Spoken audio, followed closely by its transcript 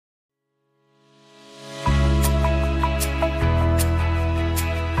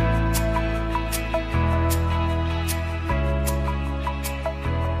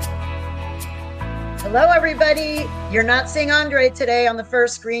Hello, everybody. You're not seeing Andre today on the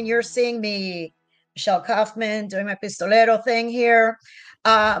first screen. You're seeing me, Michelle Kaufman, doing my pistolero thing here.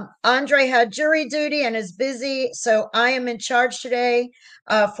 Andre had jury duty and is busy, so I am in charge today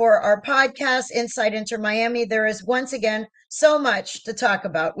for our podcast, Insight Inter Miami. There is once again so much to talk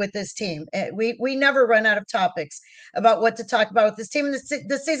about with this team. We never run out of topics about what to talk about with this team.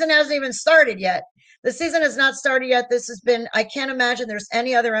 The season hasn't even started yet. The season has not started yet. This has been, I can't imagine there's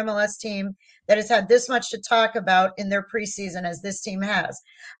any other MLS team that has had this much to talk about in their preseason as this team has.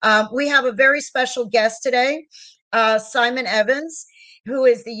 We have a very special guest today, Simon Evans, who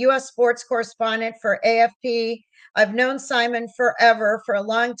is the U.S. sports correspondent for AFP. I've known Simon forever, for a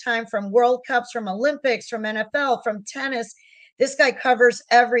long time, from World Cups, from Olympics, from NFL, from tennis. This guy covers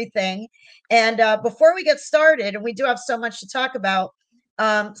everything. And before we get started, and we do have so much to talk about,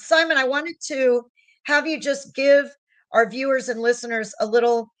 Simon, I wanted to have you just give our viewers and listeners a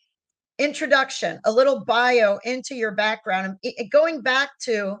little introduction, a little bio into your background, and going back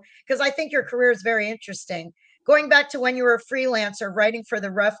to, because I think your career is very interesting, going back to when you were a freelancer writing for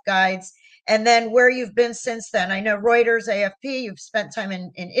the Rough Guides, and then where you've been since then. I know Reuters, AFP, you've spent time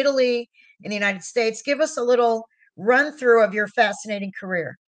in Italy, in the United States. Give us a little run through of your fascinating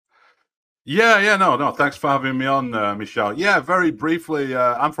career. No. Thanks for having me on, Michelle. Yeah, very briefly,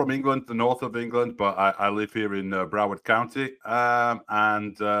 I'm from England, the north of England, but I live here in Broward County.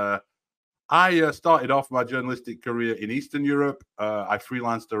 I started off my journalistic career in Eastern Europe. I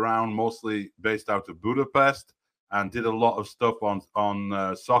freelanced around, mostly based out of Budapest, and did a lot of stuff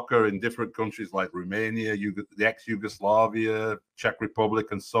on soccer in different countries like Romania, the ex-Yugoslavia, Czech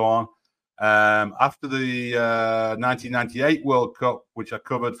Republic, and so on. After the 1998 World Cup, which I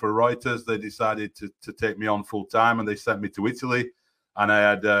covered for Reuters, they decided to take me on full time, and they sent me to Italy. And I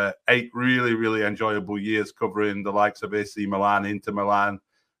had 8 really, really enjoyable years covering the likes of AC Milan, Inter Milan,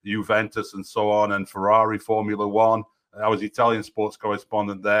 Juventus, and so on, and Ferrari, Formula One. I was Italian sports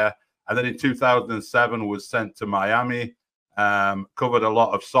correspondent there. And then in 2007 was sent to Miami, covered a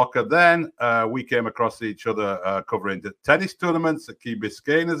lot of soccer. Then we came across each other covering the tennis tournaments at Key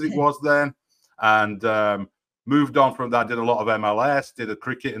Biscayne, as it was then, and moved on from that. Did a lot of MLS, did a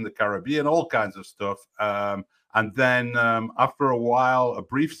cricket in the Caribbean, all kinds of stuff. And then after a while, a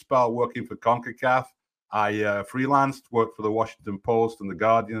brief spell working for CONCACAF, I freelanced, worked for the Washington Post and the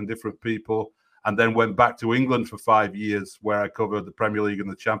Guardian and different people, and then went back to England for 5 years, where I covered the Premier League and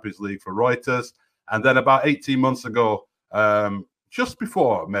the Champions League for Reuters. And then about 18 months ago, just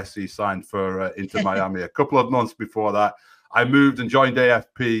before Messi signed for Inter Miami, a couple of months before that, I moved and joined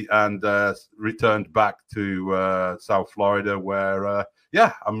AFP and returned back to South Florida, where,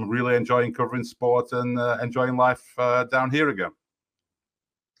 I'm really enjoying covering sport and enjoying life down here again.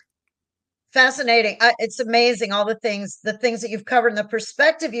 Fascinating. It's amazing, all the things that you've covered and the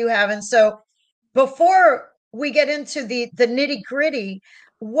perspective you have. And so before we get into the nitty gritty,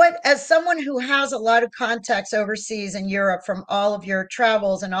 what, as someone who has a lot of contacts overseas in Europe from all of your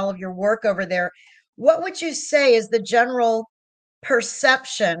travels and all of your work over there, what would you say is the general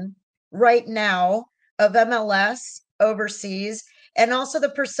perception right now of MLS overseas, and also the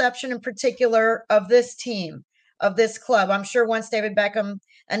perception in particular of this team, of this club? I'm sure once David Beckham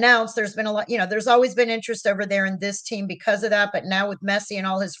announced, there's been a lot, there's always been interest over there in this team because of that. But now with Messi and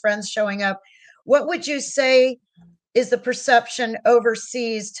all his friends showing up, what would you say is the perception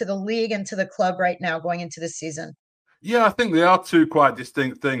overseas to the league and to the club right now going into the season? Yeah, I think they are two quite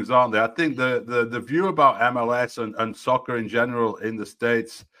distinct things, aren't they? I think the view about MLS and soccer in general in the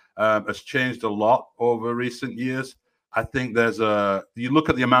States has changed a lot over recent years. I think you look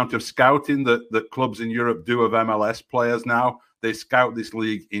at the amount of scouting that clubs in Europe do of MLS players now. They scout this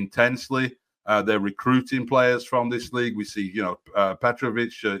league intensely. They're recruiting players from this league. We see,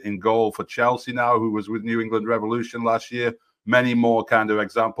 Petrovic in goal for Chelsea now, who was with New England Revolution last year. Many more kind of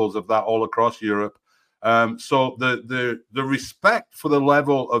examples of that all across Europe. So the respect for the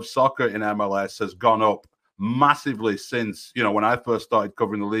level of soccer in MLS has gone up massively since, when I first started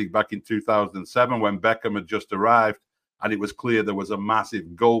covering the league back in 2007, when Beckham had just arrived, and it was clear there was a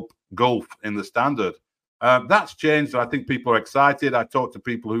massive gulf in the standard. That's changed. I think people are excited. I talk to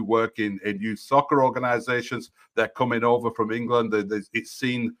people who work in youth soccer organizations. They're coming over from England. It's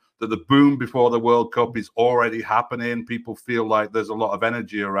seen that the boom before the World Cup is already happening. People feel like there's a lot of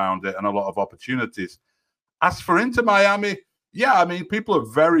energy around it and a lot of opportunities. As for Inter Miami, people are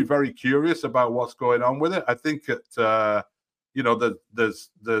very, very curious about what's going on with it. I think there's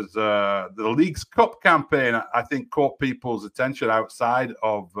the League's Cup campaign, I think, caught people's attention outside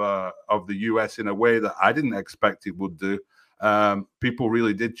of the US in a way that I didn't expect it would do. People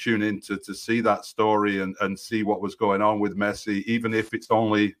really did tune in to see that story and see what was going on with Messi, even if it's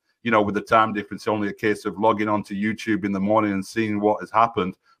only with the time difference, only a case of logging onto YouTube in the morning and seeing what has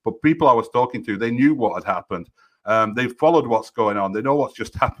happened. But people I was talking to, they knew what had happened. They followed what's going on. They know what's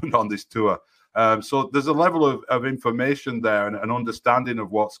just happened on this tour. So there's a level of information there and an understanding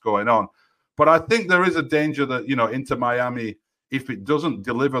of what's going on. But I think there is a danger that, Inter Miami, if it doesn't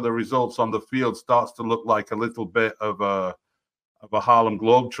deliver the results on the field, starts to look like a little bit of a Harlem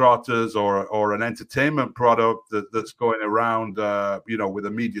Globetrotters or an entertainment product that's going around, with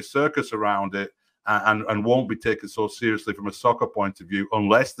a media circus around it and won't be taken so seriously from a soccer point of view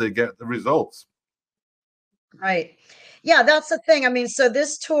unless they get the results. Right. Yeah, that's the thing. I mean, so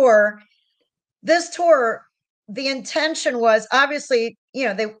this tour, the intention was obviously,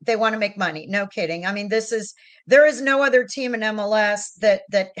 they want to make money. No kidding. I mean, there is no other team in MLS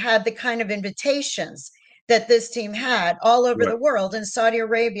that had the kind of invitations that this team had all over the world, in Saudi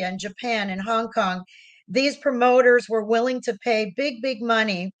Arabia and Japan and Hong Kong. These promoters were willing to pay big, big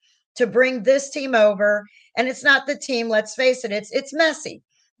money to bring this team over. And it's not the team, let's face it, it's Messi.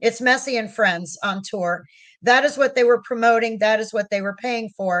 It's Messi and friends on tour. That is what they were promoting. That is what they were paying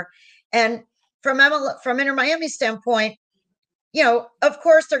for. And from Inter Miami's standpoint, of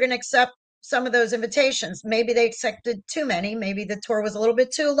course they're going to accept some of those invitations. Maybe they accepted too many. Maybe the tour was a little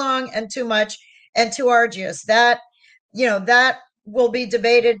bit too long and too much and too arduous. That will be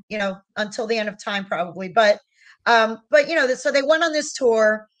debated, until the end of time probably. But so they went on this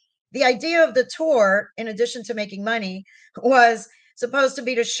tour. The idea of the tour, in addition to making money, was supposed to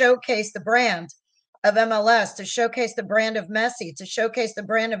be to showcase the brand of MLS, to showcase the brand of Messi, to showcase the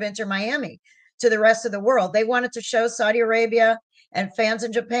brand of Inter Miami to the rest of the world. They wanted to show Saudi Arabia and fans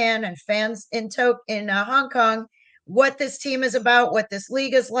in Japan and fans in Hong Kong what this team is about, what this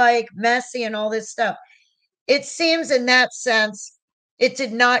league is like, Messi and all this stuff. It seems in that sense, it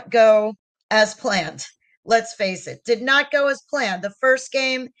did not go as planned. Let's face it, did not go as planned. The first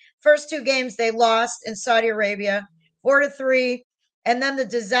two games they lost in Saudi Arabia, 4-3, and then the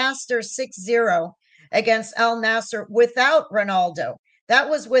disaster 6-0 against Al Nassr without Ronaldo. That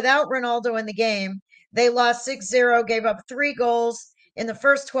was without Ronaldo in the game. They lost 6-0, gave up 3 goals in the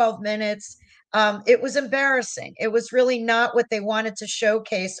first 12 minutes. It was embarrassing. It was really not what they wanted to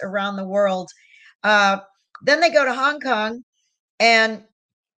showcase around the world. Then they go to Hong Kong and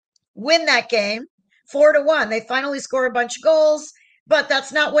win that game 4-1. They finally score a bunch of goals, but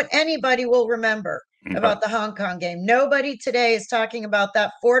that's not what anybody will remember about the Hong Kong game. Nobody today is talking about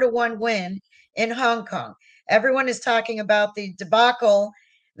that 4-1 win in Hong Kong. Everyone is talking about the debacle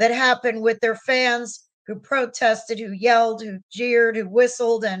that happened with their fans who protested, who yelled, who jeered, who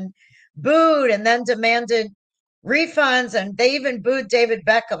whistled and booed, and then demanded refunds. And they even booed David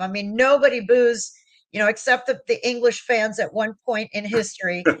Beckham. I mean, nobody boos, except the English fans at one point in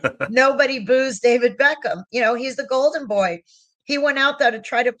history. Nobody boos David Beckham. He's the golden boy. He went out there to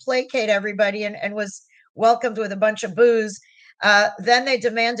try to placate everybody and was welcomed with a bunch of boos. Then they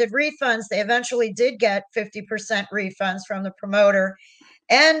demanded refunds. They eventually did get 50% refunds from the promoter.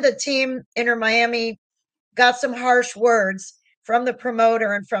 And the team, Inter Miami, got some harsh words from the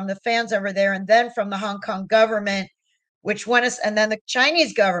promoter and from the fans over there, and then from the Hong Kong government, and then the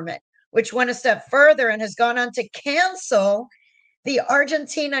Chinese government, which went a step further and has gone on to cancel the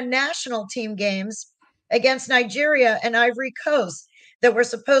Argentina national team games against Nigeria and Ivory Coast that were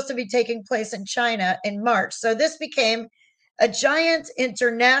supposed to be taking place in China in March. So this became a giant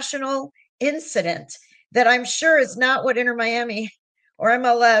international incident that I'm sure is not what Inter Miami or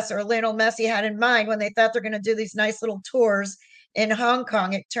MLS or Lionel Messi had in mind when they thought they're going to do these nice little tours in Hong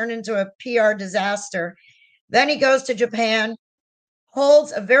Kong. It turned into a PR disaster. Then he goes to Japan,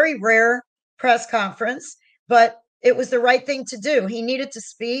 holds a very rare press conference, but it was the right thing to do. He needed to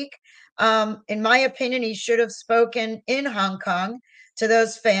speak. In my opinion, he should have spoken in Hong Kong to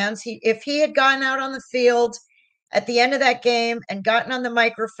those fans. If he had gone out on the field at the end of that game and gotten on the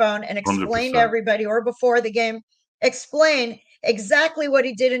microphone and explained 100%. To everybody, or before the game, explain exactly what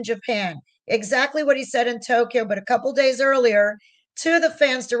he did in Japan, exactly what he said in Tokyo, but a couple days earlier to the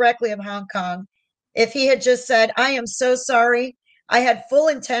fans directly of Hong Kong. If he had just said, I am so sorry. I had full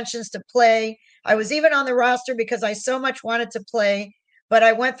intentions to play. I was even on the roster because I so much wanted to play, but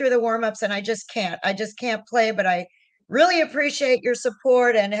I went through the warm-ups and I just can't play. But I really appreciate your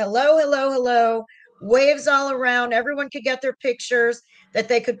support, and hello, waves all around. Everyone could get their pictures that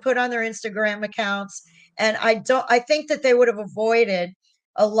they could put on their Instagram accounts. And I think that they would have avoided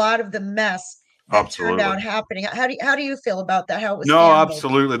a lot of the mess that turned out happening. How do you feel about that? How it was handled?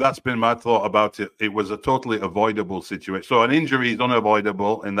 Absolutely. That's been my thought about it. It was a totally avoidable situation. So an injury is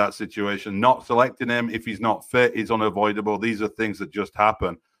unavoidable in that situation. Not selecting him if he's not fit is unavoidable. These are things that just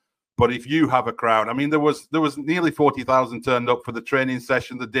happen. But if you have a crowd, I mean, there was nearly 40,000 turned up for the training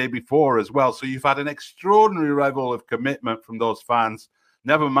session the day before as well. So you've had an extraordinary level of commitment from those fans.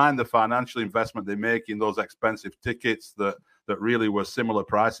 Never mind the financial investment they make in those expensive tickets that really were similar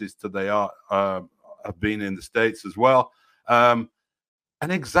prices to they are have been in the States as well.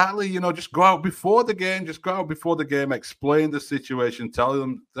 And exactly, just go out before the game. Just go out before the game, explain the situation, tell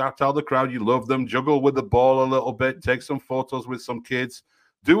the crowd you love them, juggle with the ball a little bit, take some photos with some kids,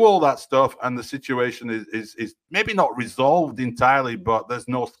 do all that stuff, and the situation is maybe not resolved entirely, but there's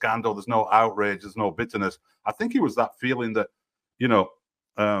no scandal, there's no outrage, there's no bitterness. I think it was that feeling that,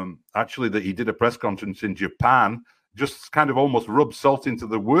 actually that he did a press conference in Japan, just kind of almost rubbed salt into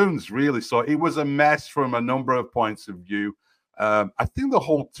the wounds, really. So it was a mess from a number of points of view. I think the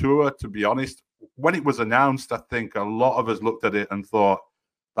whole tour, to be honest, when it was announced, I think a lot of us looked at it and thought,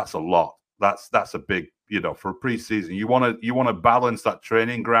 that's a lot. That's a big, for a preseason. You want to balance that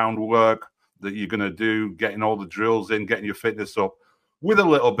training ground work that you're going to do, getting all the drills in, getting your fitness up with a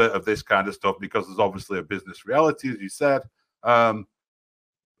little bit of this kind of stuff, because there's obviously a business reality, as you said.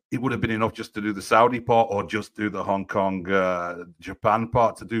 It would have been enough just to do the Saudi part or just do the Hong Kong, Japan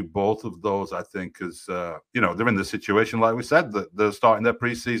part. To do both of those, I think, because, they're in the situation, like we said, that they're starting their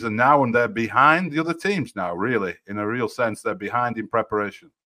preseason now and they're behind the other teams now, really. In a real sense, they're behind in preparation.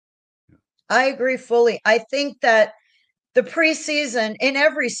 I agree fully. I think that the preseason in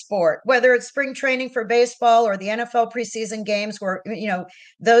every sport, whether it's spring training for baseball or the NFL preseason games, where,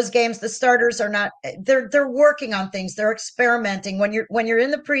 those games, the starters are not, they're working on things. They're experimenting. When you're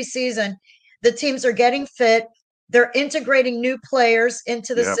in the preseason, the teams are getting fit. They're integrating new players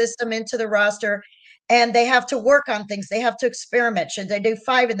into the system, into the roster, and they have to work on things. They have to experiment. Should they do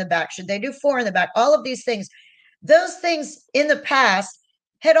 5 in the back? Should they do 4 in the back? All of these things, those things in the past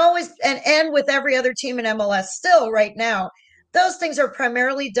had always, and with every other team in MLS still right now, those things are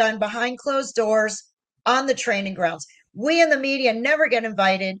primarily done behind closed doors on the training grounds. We in the media never get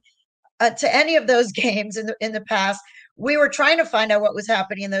invited to any of those games in the past. We were trying to find out what was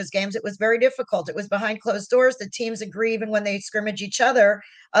happening in those games. It was very difficult. It was behind closed doors. The teams agree, even when they scrimmage each other,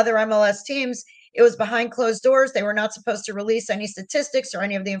 other MLS teams, it was behind closed doors. They were not supposed to release any statistics or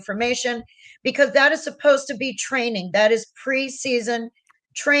any of the information, because that is supposed to be training. That is preseason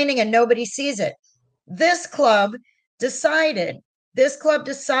training, and nobody sees it. This club decided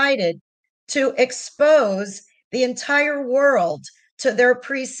to expose the entire world to their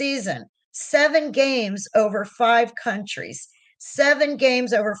preseason. 7 games over 5 countries. 7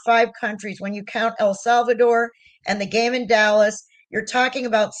 games over 5 countries. When you count El Salvador and the game in Dallas, you're talking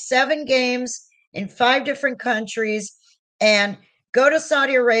about 7 games in 5 different countries, and go to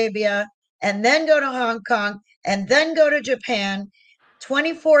Saudi Arabia, and then go to Hong Kong, and then go to Japan.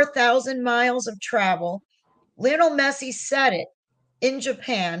 24,000 miles of travel. Lionel Messi said it in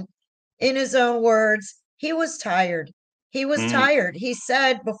Japan, in his own words. He was tired. He was tired. He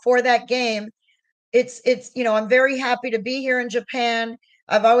said before that game, it's I'm very happy to be here in Japan.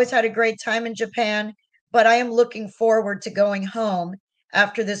 I've always had a great time in Japan, but I am looking forward to going home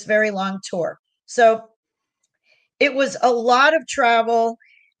after this very long tour. So it was a lot of travel.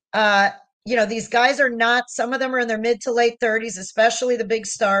 These guys are not, some of them are in their mid to late 30s, especially the big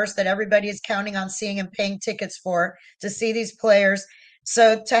stars that everybody is counting on seeing and paying tickets for to see these players.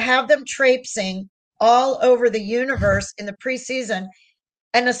 So to have them traipsing all over the universe in the preseason,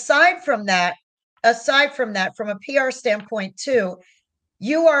 and aside from that, from a PR standpoint too,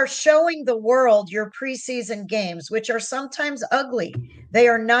 you are showing the world your preseason games, which are sometimes ugly. They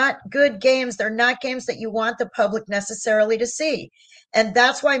are not good games. They're not games that you want the public necessarily to see. And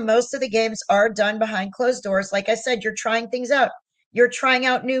that's why most of the games are done behind closed doors. Like I said, you're trying things out. You're trying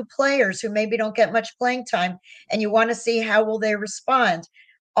out new players who maybe don't get much playing time, and you want to see how will they respond.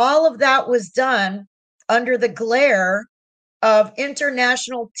 All of that was done under the glare of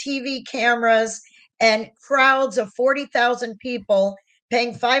international TV cameras and crowds of 40,000 people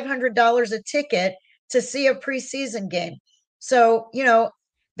paying $500 a ticket to see a preseason game. So,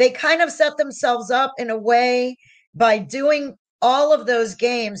 they kind of set themselves up in a way by doing all of those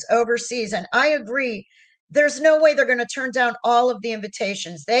games overseas. And I agree, there's no way they're going to turn down all of the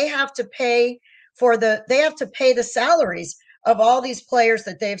invitations. They have to pay the salaries of all these players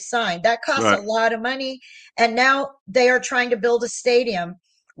that they've signed. That costs a lot of money. And now they are trying to build a stadium,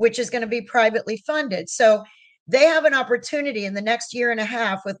 which is going to be privately funded. So they have an opportunity in the next year and a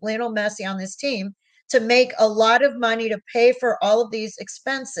half with Lionel Messi on this team to make a lot of money to pay for all of these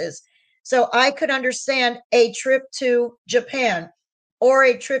expenses. So I could understand a trip to Japan, or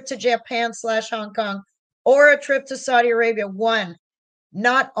a trip to Japan/Hong Kong, or a trip to Saudi Arabia. One,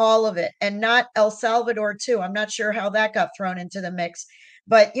 not all of it, and not El Salvador too. I'm not sure how that got thrown into the mix.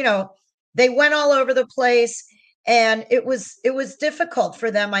 but they went all over the place, and it was difficult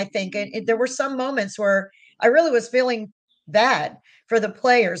for them, I think. And there were some moments where I really was feeling bad for the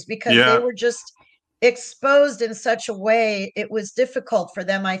players because they Yeah. were just exposed in such a way. It was difficult for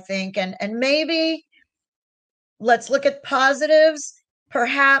them, I think. And maybe let's look at positives,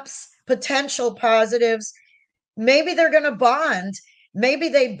 perhaps potential positives. Maybe they're going to bond. Maybe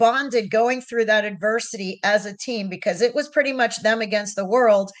they bonded going through that adversity as a team, because it was pretty much them against the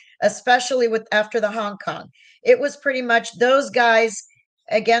world, especially with after the Hong Kong. It was pretty much those guys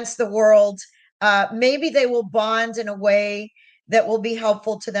against the world. Maybe they will bond in a way that will be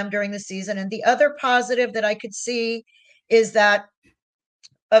helpful to them during the season. And the other positive that I could see is that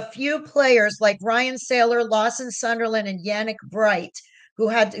a few players like Ryan Saylor, Lawson Sunderland, and Yannick Bright,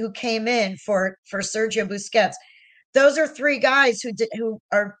 who came in for Sergio Busquets. Those are three guys who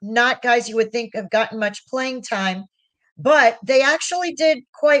are not guys you would think have gotten much playing time, but they actually did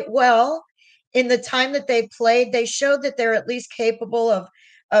quite well in the time that they played. They showed that they're at least capable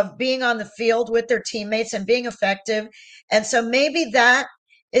of being on the field with their teammates and being effective. And so maybe that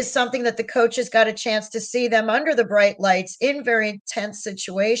is something that the coaches got a chance to see them under the bright lights in very intense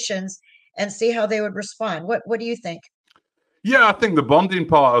situations and see how they would respond. What do you think? Yeah, I think the bonding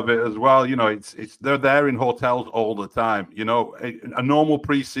part of it as well. It's they're there in hotels all the time. A normal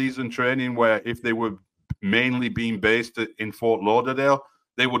preseason training where if they were mainly being based in Fort Lauderdale,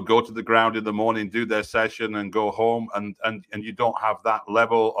 they would go to the ground in the morning, do their session, and go home. And you don't have that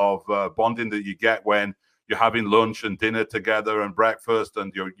level of bonding that you get when you're having lunch and dinner together and breakfast,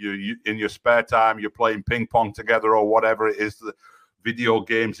 and you're in your spare time you're playing ping pong together or whatever it is, the video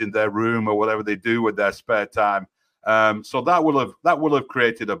games in their room or whatever they do with their spare time. So that will have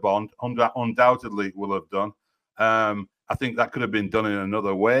created a bond. Undoubtedly, it will have done. I think that could have been done in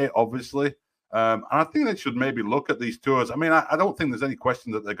another way, obviously. And I think they should maybe look at these tours. I mean, I don't think there's any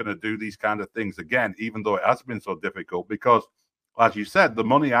question that they're going to do these kind of things again, even though it has been so difficult. Because, as you said, the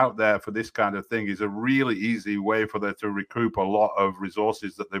money out there for this kind of thing is a really easy way for them to recoup a lot of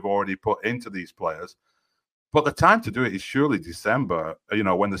resources that they've already put into these players. But the time to do it is surely December,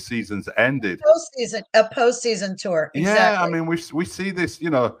 when the season's ended. A postseason tour. Yeah, I Exactly. mean, we see this,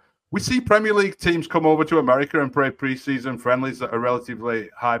 we see Premier League teams come over to America and play preseason friendlies that are relatively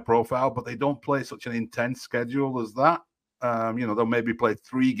high profile, but they don't play such an intense schedule as that. They'll maybe play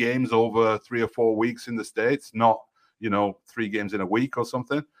 3 games over 3 or 4 weeks in the States, not, 3 games in a week or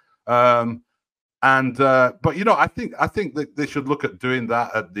something. But I think that they should look at doing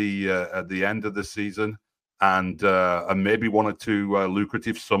that at the end of the season. And maybe 1 or 2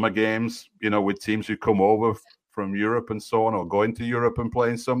 lucrative summer games, with teams who come over from Europe and so on, or going to Europe and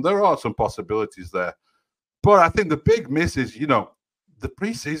playing some. There are some possibilities there. But I think the big miss is, the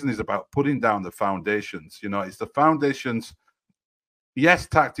preseason is about putting down the foundations. It's the foundations, yes,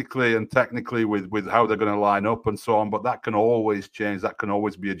 tactically and technically with how they're going to line up and so on, but that can always change. That can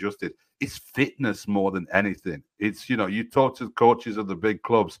always be adjusted. It's fitness more than anything. It's, you talk to the coaches of the big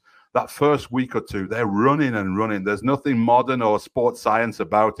clubs, that first week or 2, they're running and running. There's nothing modern or sports science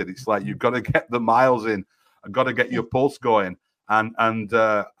about it. It's like you've got to get the miles in, I've got to get your pulse going. And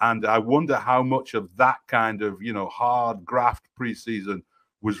I wonder how much of that kind of, hard graft preseason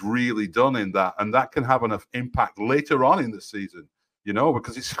was really done in that. And that can have an impact later on in the season,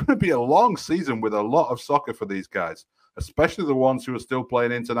 because it's going to be a long season with a lot of soccer for these guys, especially the ones who are still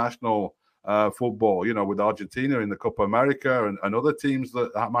playing international football, with Argentina in the Copa America and other teams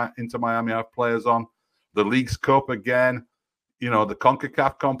that Inter Miami have players on, the Leagues Cup again, the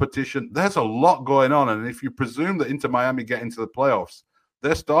CONCACAF competition. There's a lot going on. And if you presume that Inter Miami get into the playoffs,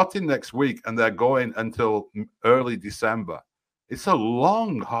 they're starting next week and they're going until early December. It's a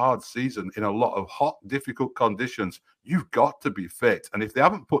long, hard season in a lot of hot, difficult conditions. You've got to be fit. And if they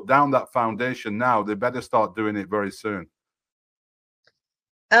haven't put down that foundation now, they better start doing it very soon.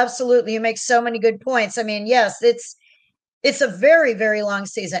 Absolutely. You make so many good points. I mean, yes, it's a very, very long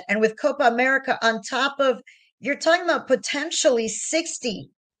season. And with Copa America on top of, you're talking about potentially 60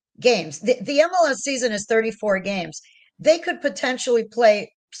 games. The MLS season is 34 games. They could potentially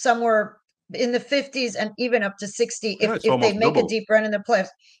play somewhere in the 50s and even up to 60 if they make a deep run in the playoffs.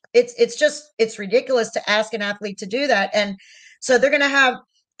 It's ridiculous to ask an athlete to do that. And so they're going to have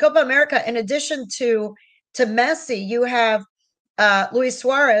Copa America in addition to Messi. You have Luis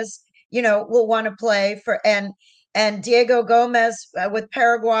Suarez, will want to play for, and Diego Gomez with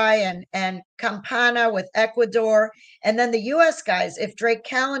Paraguay, and Campana with Ecuador. And then the U.S. guys, if Drake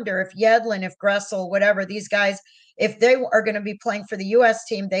Callender, if Yedlin, if Gressel, whatever, these guys, if they are going to be playing for the U.S.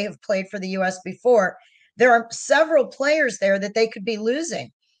 team, they have played for the U.S. before. There are several players there that they could be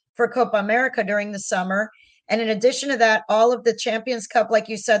losing for Copa America during the summer. And in addition to that, all of the Champions Cup, like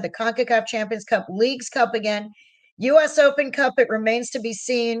you said, the CONCACAF Champions Cup, Leagues Cup again, US Open Cup, it remains to be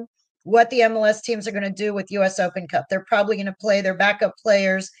seen what the MLS teams are going to do with US Open Cup. They're probably going to play their backup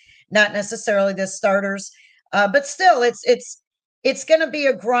players, not necessarily the starters. But still, it's going to be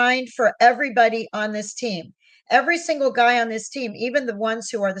a grind for everybody on this team. Every single guy on this team, even the ones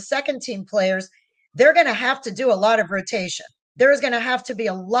who are the second team players, they're going to have to do a lot of rotation. There is going to have to be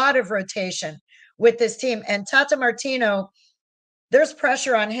a lot of rotation with this team. And Tata Martino, there's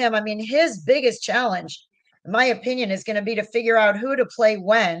pressure on him. I mean, his biggest challenge, in my opinion, is going to be to figure out who to play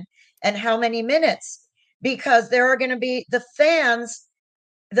when and how many minutes, because there are going to be the fans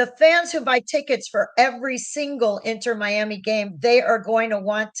who buy tickets for every single Inter Miami game. They are going to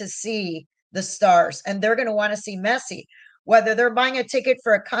want to see the stars, and they're going to want to see Messi, whether they're buying a ticket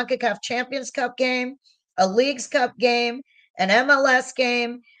for a CONCACAF Champions Cup game, a Leagues Cup game, an MLS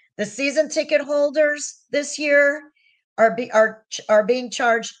game. The season ticket holders this year are being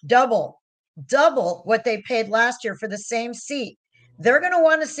charged double what they paid last year for the same seat. They're going to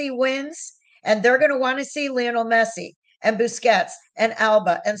want to see wins, and they're going to want to see Lionel Messi and Busquets and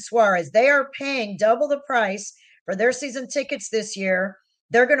Alba and Suarez. They are paying double the price for their season tickets this year.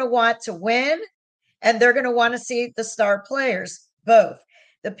 They're going to want to win, and they're going to want to see the star players, both.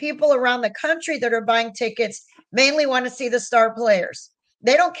 The people around the country that are buying tickets mainly want to see the star players.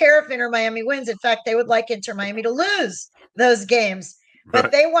 They don't care if Inter Miami wins. In fact, they would like Inter Miami to lose those games, but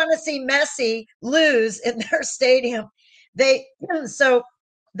right. They want to see Messi lose in their stadium. So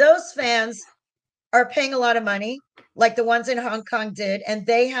those fans are paying a lot of money, like the ones in Hong Kong did, and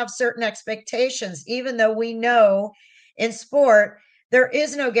they have certain expectations, even though we know in sport, there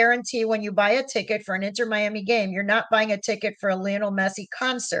is no guarantee when you buy a ticket for an Inter Miami game. You're not buying a ticket for a Lionel Messi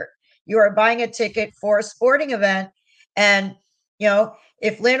concert. You are buying a ticket for a sporting event. And, you know,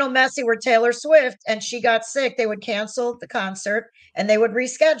 if Lionel Messi were Taylor Swift and she got sick, they would cancel the concert and they would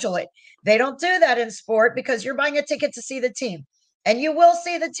reschedule it. They don't do that in sport because you're buying a ticket to see the team. And you will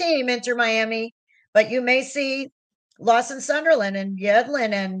see the team, Inter Miami, but you may see Lawson Sunderland and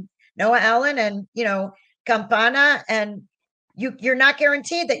Yedlin and Noah Allen and, you know, Campana, and you're not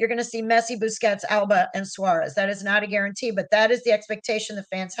guaranteed that you're going to see Messi, Busquets, Alba, and Suarez. That is not a guarantee, but that is the expectation the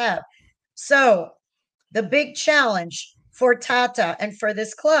fans have. So the big challenge for Tata and for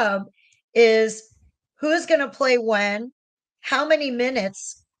this club is who's going to play when, how many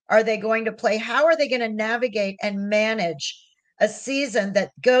minutes are they going to play, how are they going to navigate and manage a season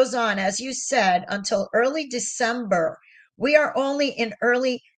that goes on, as you said, until early December. We are only in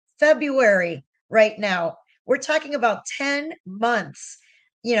early February right now. We're talking about 10 months.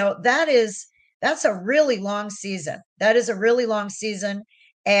 You know, that's a really long season. That is a really long season.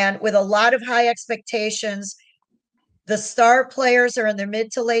 And with a lot of high expectations, the star players are in their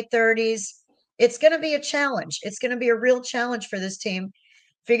mid to late 30s. It's going to be a challenge. It's going to be a real challenge for this team,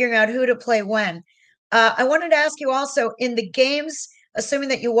 figuring out who to play when. I wanted to ask you also, in the games, assuming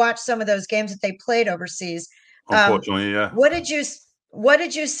that you watched some of those games that they played overseas. Unfortunately, yeah. What did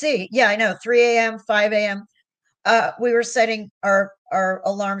you see? Yeah, I know, 3 a.m., 5 a.m. We were setting our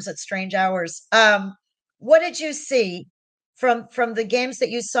alarms at strange hours. What did you see from the games that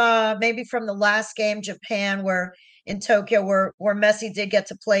you saw, maybe from the last game, Japan, where in Tokyo, where Messi did get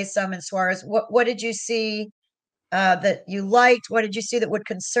to play some, and Suarez? What did you see that you liked? What did you see that would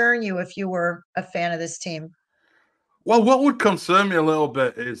concern you if you were a fan of this team? Well, what would concern me a little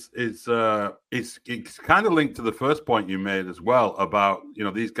bit is it's kind of linked to the first point you made as well about, you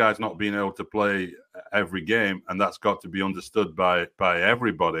know, these guys not being able to play every game, and that's got to be understood by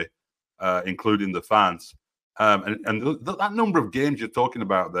everybody, including the fans. That number of games you're talking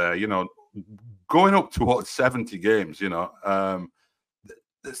about there, you know, going up towards 70 games, you know,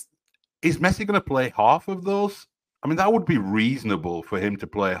 is Messi going to play half of those? I mean, that would be reasonable for him to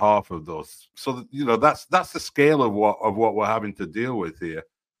play half of those. So, you know, that's the scale of what we're having to deal with here.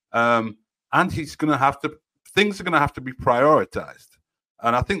 And he's going to have to, things are going to have to be prioritized.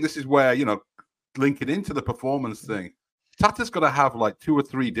 And I think this is where, you know, linking into the performance thing, Tata's got to have like 2 or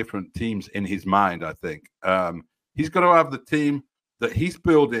 3 different teams in his mind, I think. He's got to have the team that he's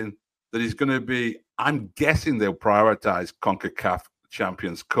building that is going to be, I'm guessing they'll prioritize CONCACAF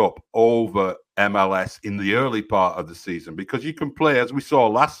Champions Cup over MLS in the early part of the season, because you can play, as we saw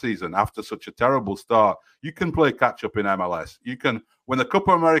last season, after such a terrible start, you can play catch up in MLS. You can, when the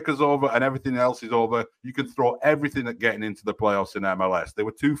Copa America's over and everything else is over, you can throw everything at getting into the playoffs in MLS. They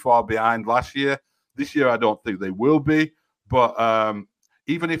were too far behind last year. This year, I don't think they will be. But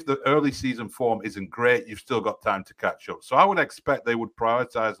even if the early season form isn't great, you've still got time to catch up. So I would expect they would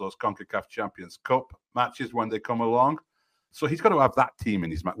prioritize those CONCACAF Champions Cup matches when they come along. So he's got to have that team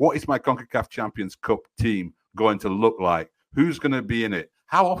in his mind. What is my CONCACAF Champions Cup team going to look like? Who's going to be in it?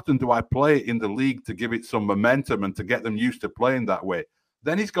 How often do I play in the league to give it some momentum and to get them used to playing that way?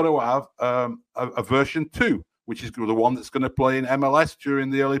 Then he's got to have a version 2, which is the one that's going to play in MLS during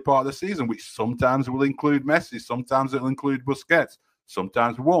the early part of the season, which sometimes will include Messi, sometimes it'll include Busquets,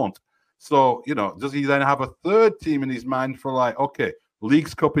 sometimes won't. So, does he then have a third team in his mind for like, okay,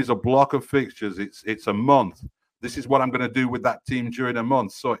 Leagues Cup is a block of fixtures. It's a month. This is what I'm going to do with that team during a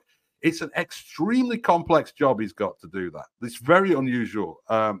month. So it's an extremely complex job he's got to do that. It's very unusual.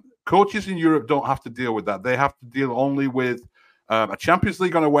 Coaches in Europe don't have to deal with that. They have to deal only with a Champions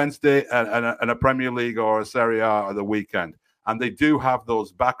League on a Wednesday and a Premier League or a Serie A on the weekend. And they do have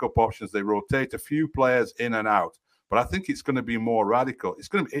those backup options. They rotate a few players in and out. But I think it's going to be more radical.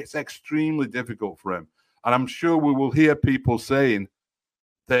 It's extremely difficult for him. And I'm sure we will hear people saying,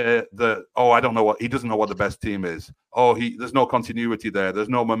 I don't know he doesn't know what the best team is. There's no continuity there. There's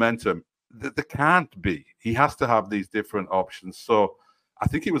no momentum. There can't be. He has to have these different options. So I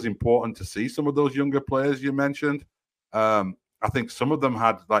think it was important to see some of those younger players you mentioned. I think some of them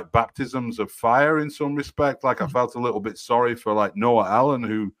had like baptisms of fire in some respect. Like I felt a little bit sorry for like Noah Allen,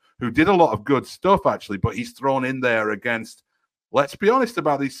 who did a lot of good stuff actually, but he's thrown in there against, let's be honest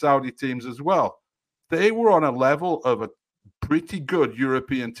about these Saudi teams as well. They were on a level of a pretty good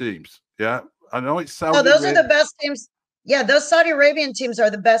European teams. Yeah. I know it's Saudi. Oh, those are the best teams. Yeah, those Saudi Arabian teams are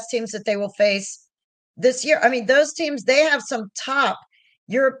the best teams that they will face this year. I mean, those teams, they have some top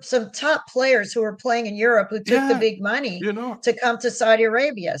players who are playing in Europe who took the big money to come to Saudi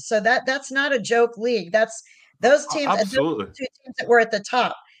Arabia. So that's not a joke league. That's those teams, absolutely. Those 2 teams that were at the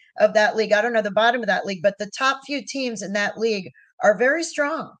top of that league. I don't know the bottom of that league, but the top few teams in that league are very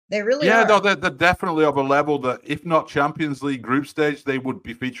strong. They really are. No, they're definitely of a level that, if not Champions League group stage, they would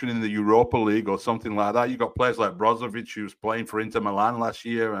be featuring in the Europa League or something like that. You got players like Brozovic, who's playing for Inter Milan last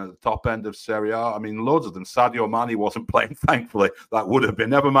year and at the top end of Serie A. I mean, loads of them. Sadio Mane wasn't playing, thankfully. That would have been.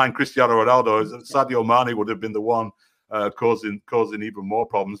 Never mind Cristiano Ronaldo. Sadio Mane would have been the one causing even more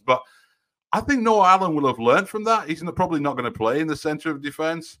problems. But I think Noah Allen will have learned from that. He's probably not going to play in the centre of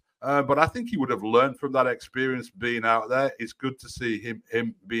defence. But I think he would have learned from that experience being out there. It's good to see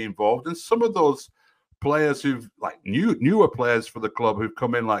him be involved. And some of those players who've like newer players for the club who've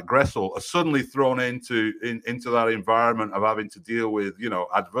come in like Gressel are suddenly thrown into that environment of having to deal with,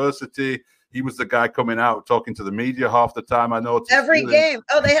 adversity. He was the guy coming out talking to the media half the time. I noticed every game.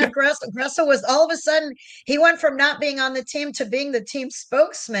 Oh, they had Gressel. Gressel was all of a sudden, he went from not being on the team to being the team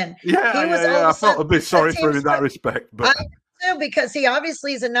spokesman. I felt a bit sorry for him in that respect, but. Because he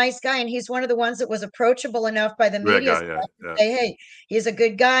obviously is a nice guy, and he's one of the ones that was approachable enough by the media to say, hey, he's a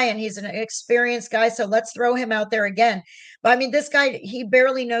good guy and he's an experienced guy, so let's throw him out there again. But I mean, this guy, he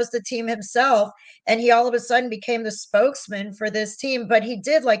barely knows the team himself, and he all of a sudden became the spokesman for this team. But he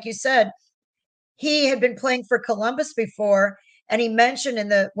did, like you said, he had been playing for Columbus before, and he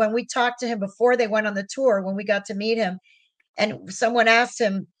mentioned when we talked to him before they went on the tour, when we got to meet him, and someone asked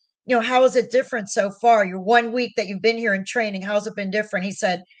him, how is it different so far? Your 1 week that you've been here in training, how's it been different? He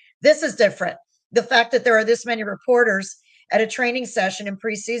said, this is different. The fact that there are this many reporters at a training session in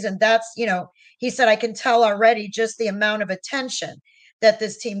preseason, that's, he said, I can tell already just the amount of attention that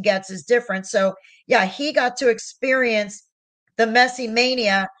this team gets is different. So yeah, he got to experience the Messi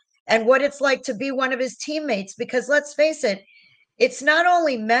mania and what it's like to be one of his teammates, because let's face it, it's not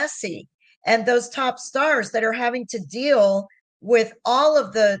only Messi and those top stars that are having to deal with all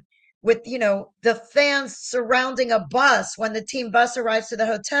of the fans surrounding a bus when the team bus arrives to the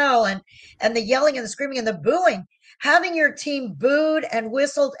hotel, and the yelling and the screaming and the booing, having your team booed and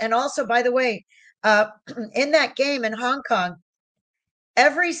whistled. And also, by the way, in that game in Hong Kong,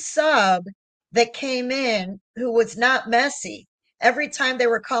 every sub that came in who was not Messi, every time they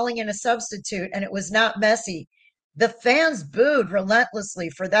were calling in a substitute and it was not Messi, the fans booed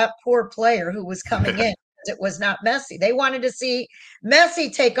relentlessly for that poor player who was coming in. It was not Messi. They wanted to see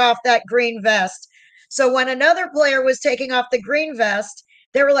Messi take off that green vest. So when another player was taking off the green vest,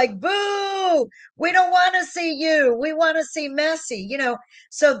 they were like, boo, we don't want to see you. We want to see Messi,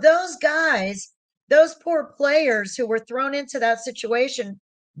 So those guys, those poor players who were thrown into that situation,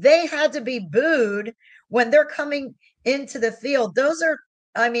 they had to be booed when they're coming into the field. Those are,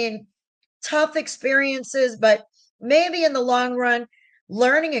 tough experiences, but maybe in the long run,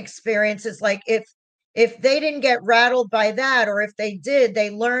 learning experiences. Like if they didn't get rattled by that, or if they did, they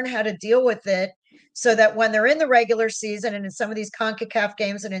learn how to deal with it so that when they're in the regular season and in some of these CONCACAF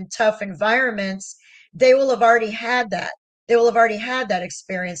games and in tough environments, they will have already had that. They will have already had that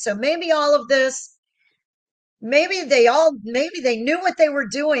experience. So maybe all of this, maybe they knew what they were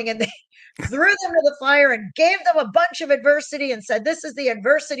doing, and threw them to the fire and gave them a bunch of adversity and said, this is the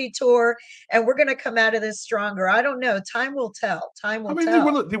adversity tour and we're going to come out of this stronger. I don't know. Time will tell. Time I will mean,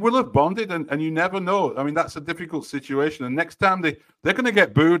 tell. they will have bonded, and you never know. I mean, that's a difficult situation. And next time they're going to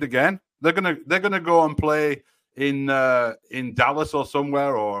get booed again. They're gonna go and play in Dallas or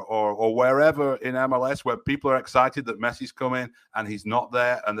somewhere or wherever in MLS where people are excited that Messi's coming and he's not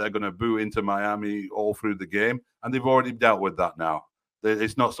there, and they're going to boo into Miami all through the game. And they've already dealt with that now.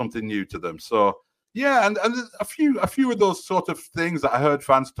 It's not something new to them. So yeah, and a few of those sort of things that I heard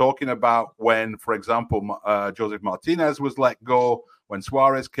fans talking about when, for example, Joseph Martinez was let go, when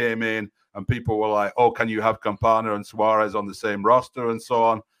Suarez came in, and people were like, "Oh, can you have Campana and Suarez on the same roster?" and so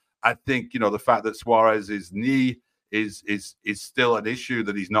on. I think the fact that Suarez's knee is still an issue,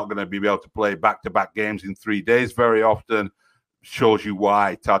 that he's not going to be able to play back-to-back games in 3 days very often, shows you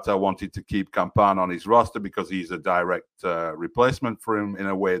why Tata wanted to keep Campana on his roster, because he's a direct replacement for him in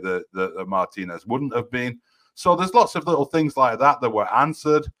a way that Martinez wouldn't have been. So there's lots of little things like that were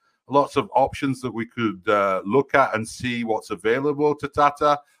answered, lots of options that we could look at and see what's available to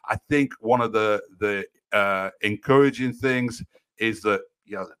Tata. I think one of the encouraging things is that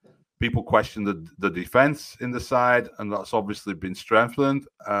people question the defense in the side, and that's obviously been strengthened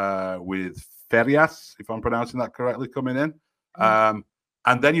with Farias, if I'm pronouncing that correctly, coming in.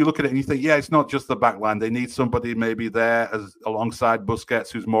 And then you look at it and you think, yeah, it's not just the back line. They need somebody maybe there alongside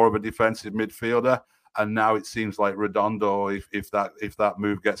Busquets, who's more of a defensive midfielder. And now it seems like Redondo, if that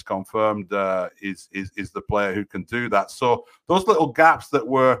move gets confirmed, is the player who can do that. So those little gaps that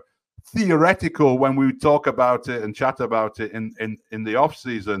were theoretical when we talk about it and chat about it in the off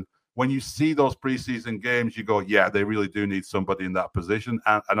season, when you see those preseason games, you go, yeah, they really do need somebody in that position.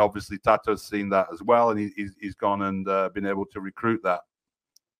 And obviously Tata's seen that as well, and he's gone and been able to recruit that.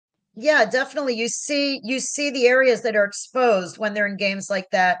 Yeah, definitely. You see the areas that are exposed when they're in games like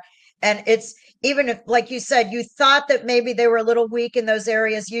that. And it's, even if, like you said, you thought that maybe they were a little weak in those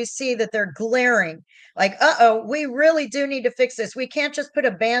areas, you see that they're glaring. Like, we really do need to fix this. We can't just put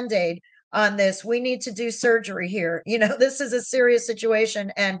a Band-Aid on this. We need to do surgery here. This is a serious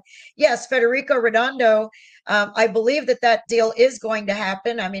situation. And yes, Federico Redondo, I believe that deal is going to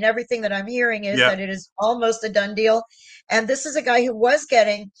happen. I mean, everything that I'm hearing is that it is almost a done deal. And this is a guy who was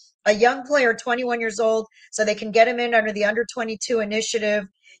getting a young player, 21 years old, so they can get him in under the under 22 initiative.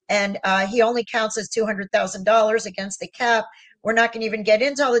 And he only counts as $200,000 against the cap. We're not going to even get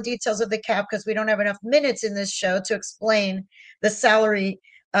into all the details of the cap because we don't have enough minutes in this show to explain the salary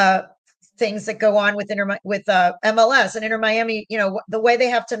things that go on with MLS and Inter Miami. The way they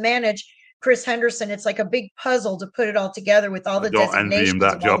have to manage Chris Henderson, it's like a big puzzle to put it all together with all the designations. Don't envy him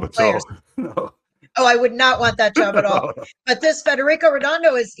that job at all. No. Oh, I would not want that job at all. But this Federico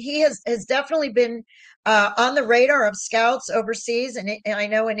Redondo has definitely been on the radar of scouts overseas, and I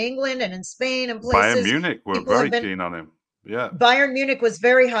know in England and in Spain and places. Bayern Munich were very keen on him. Yeah, Bayern Munich was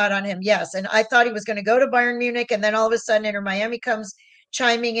very hot on him. Yes, and I thought he was going to go to Bayern Munich, and then all of a sudden, Inter Miami comes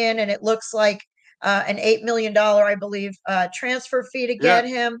chiming in, and it looks like an $8 million, I believe, transfer fee to get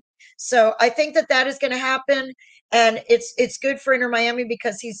him. So I think that is going to happen. And it's good for Inter Miami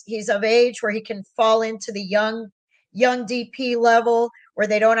because he's of age where he can fall into the young DP level where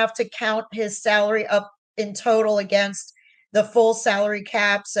they don't have to count his salary up in total against the full salary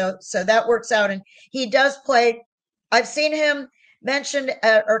cap. So that works out. And he does play. I've seen him mentioned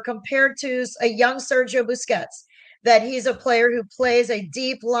or compared to a young Sergio Busquets, that he's a player who plays a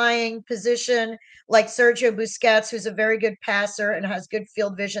deep lying position like Sergio Busquets, who's a very good passer and has good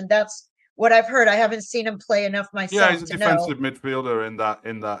field vision. That's what I've heard. I haven't seen him play enough myself. Yeah, he's a defensive midfielder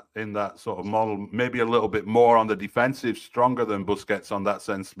in that sort of model. Maybe a little bit more on the defensive, stronger than Busquets on that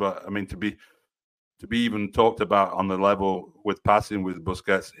sense. But I mean, to be even talked about on the level with passing with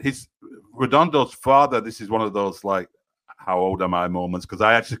Busquets, Redondo's father. This is one of those like, how old am I moments, because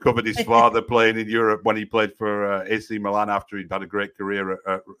I actually covered his father playing in Europe when he played for AC Milan after he'd had a great career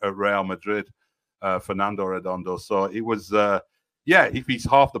at Real Madrid, Fernando Redondo. So it was. If he's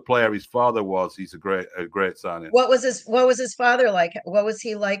half the player his father was, he's a great signing. What was his father like? What was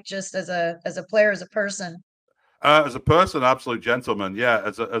he like just as a player, as a person? As a person, absolute gentleman. Yeah,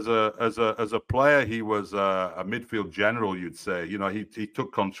 as a player, he was a midfield general, you'd say. He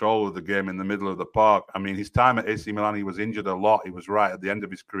took control of the game in the middle of the park. I mean, his time at AC Milan, he was injured a lot. He was right at the end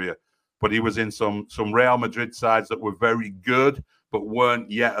of his career, but he was in some Real Madrid sides that were very good, but weren't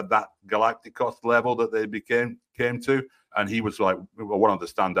yet at that Galacticos level that they came to. And he was like one of the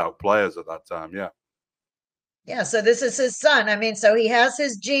standout players at that time. Yeah. Yeah. So this is his son. I mean, so he has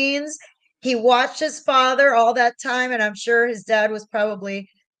his genes. He watched his father all that time. And I'm sure his dad was probably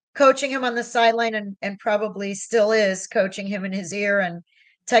coaching him on the sideline and probably still is coaching him in his ear and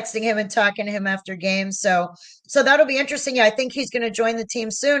texting him and talking to him after games. So that'll be interesting. Yeah, I think he's going to join the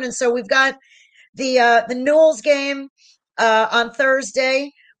team soon. And so we've got the Newell's game on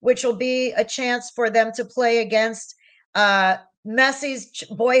Thursday, which will be a chance for them to play against Messi's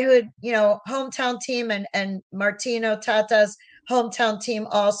boyhood, hometown team, and Martino Tata's hometown team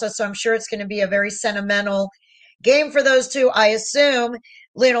also. So I'm sure it's going to be a very sentimental game for those two. I assume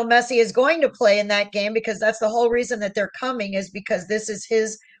Lionel Messi is going to play in that game because that's the whole reason that they're coming, is because this is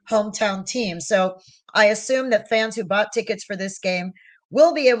his hometown team. So I assume that fans who bought tickets for this game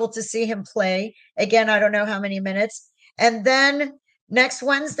will be able to see him play. Again, I don't know how many minutes. And then next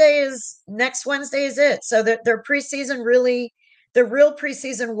Wednesday is it. So their preseason, really, the real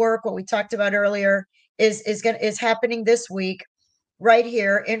preseason work, what we talked about earlier, is happening this week right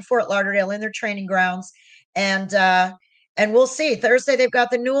here in Fort Lauderdale in their training grounds. And we'll see. Thursday they've got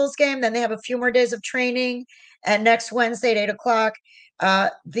the Newell's game, then they have a few more days of training, and next Wednesday at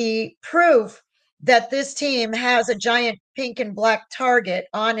 8:00, the proof that this team has a giant pink and black target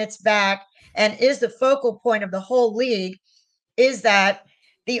on its back and is the focal point of the whole league is that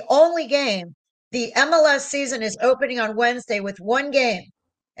the only game, the MLS season is opening on Wednesday with one game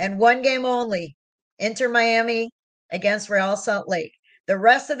and one game only, Inter Miami against Real Salt Lake. The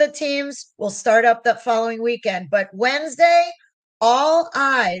rest of the teams will start up that following weekend. But Wednesday, all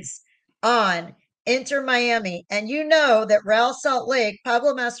eyes on Inter Miami. And you know that Real Salt Lake,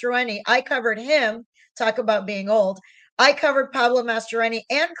 Pablo Mastroeni, I covered him, talk about being old. I covered Pablo Mastroeni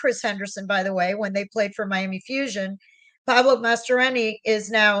and Chris Henderson, by the way, when they played for Miami Fusion. Pablo Mastroeni is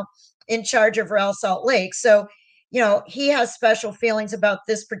now in charge of Real Salt Lake. So, he has special feelings about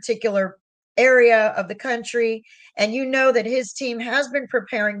this particular area of the country. And you know that his team has been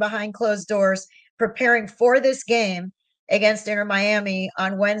preparing behind closed doors, preparing for this game against Inter Miami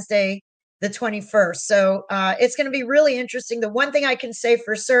on Wednesday, the 21st. So it's going to be really interesting. The one thing I can say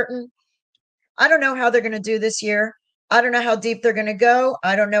for certain, I don't know how they're going to do this year. I don't know how deep they're going to go.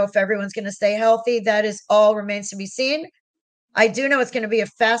 I don't know if everyone's going to stay healthy. That is all remains to be seen. I do know it's going to be a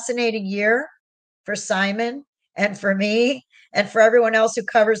fascinating year for Simon and for me and for everyone else who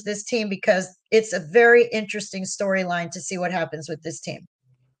covers this team, because it's a very interesting storyline to see what happens with this team.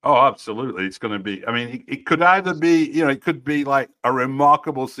 Oh, absolutely. It's going to be, I mean, it could either be, it could be like a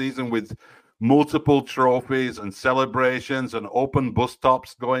remarkable season with multiple trophies and celebrations and open bus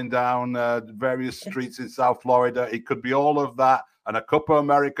stops going down various streets in South Florida. It could be all of that and a Copa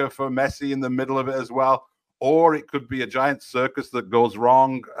America for Messi in the middle of it as well. Or it could be a giant circus that goes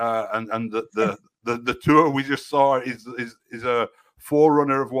wrong, and the tour we just saw is a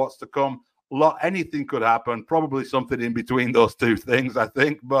forerunner of what's to come. Anything could happen. Probably something in between those two things, I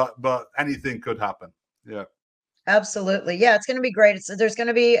think. But anything could happen. Yeah, absolutely. Yeah, it's going to be great. There's going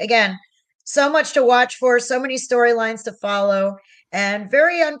to be, again, so much to watch for, so many storylines to follow, and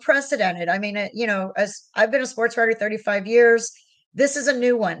very unprecedented. I mean, as I've been a sports writer 35 years. This is a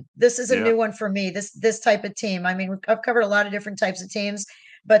new one. This is a new one for me, this type of team. I mean, I've covered a lot of different types of teams,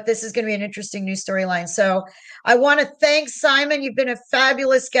 but this is going to be an interesting new storyline. So I want to thank Simon. You've been a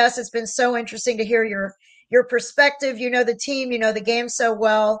fabulous guest. It's been so interesting to hear your perspective. You know the team, you know the game so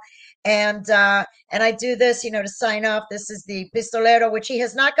well. And I do this, to sign off. This is the Pistolero, which he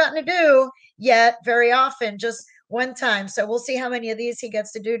has not gotten to do yet very often, just one time. So we'll see how many of these he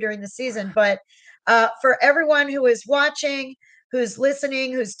gets to do during the season. But for everyone who is watching, who's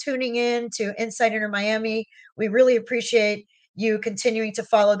listening, who's tuning in to Inside Inter Miami, we really appreciate you continuing to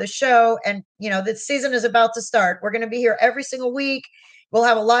follow the show. And, the season is about to start. We're going to be here every single week. We'll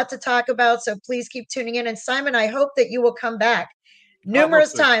have a lot to talk about. So please keep tuning in. And Simon, I hope that you will come back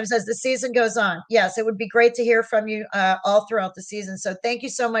numerous times as the season goes on. Yes, it would be great to hear from you all throughout the season. So thank you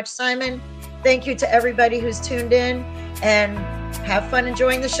so much, Simon. Thank you to everybody who's tuned in, and have fun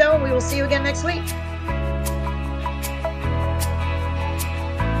enjoying the show. And we will see you again next week.